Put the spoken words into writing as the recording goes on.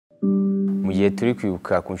mu gihe turi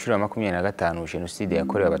kwibuka ku nshuro ya 25 jenoside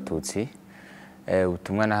yakorewe abatutsi,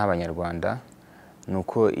 ubutumwa naho abanyarwanda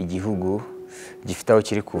nuko igihugu gifite aho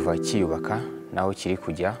kiri kuva kiyubaka naho kiri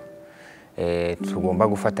kujya. Tugomba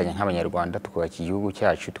gufatanya nk'abanyarwanda tukubaka igihugu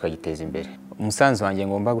cyacu tukagiteza imbere. Umusanzu wanjye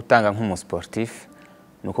ngomba gutanga nk'umusportif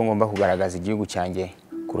nuko ngomba kugaragaza igihugu cyanjye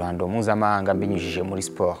ku ruhando mpuzamahanga mbinyujije muri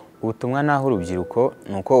sport. Ubutumwa naho urubyiruko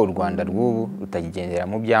nuko u Rwanda rw'ubu rutakigendera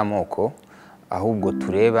mu by'amoko, ahubwo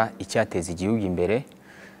tureba icyateza igihugu imbere.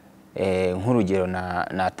 Nk'urugero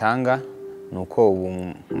natanga nuko ubu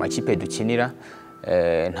mu makipe dukinira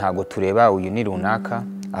ntago tureba uyu ni runaka,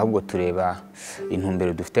 ahubwo tureba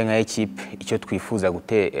intumbero dufite nka equipe, icyo twifuza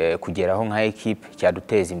kugeraho nka equipe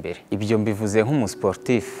cyaduteza imbere. Ibyo mbivuze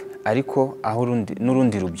nk'umusportif, ariko aho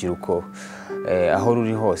n'urundi rubyiruko aho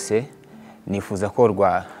ruri hose nifuza ko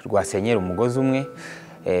rwasenyera umugozi umwe,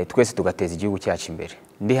 twese tugateza igihugu cyacu imbere.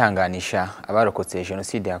 Ndihanganisha abarokotse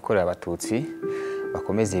jenoside yakorewe abatutsi,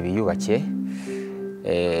 bakomeze biyubake,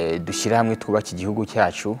 dushyira hamwe twubake igihugu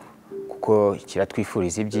cyacu kuko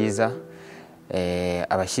kiratwifuriza ibyiza.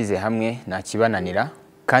 Abashyize hamwe nta kibananira,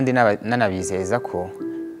 kandi nanabizeza ko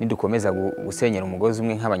nidukomeza gusenyera umugozi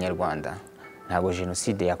umwe nk'abanyarwanda, ntabwo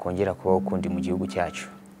jenoside yakongera kubaho ukundi mu gihugu cyacu.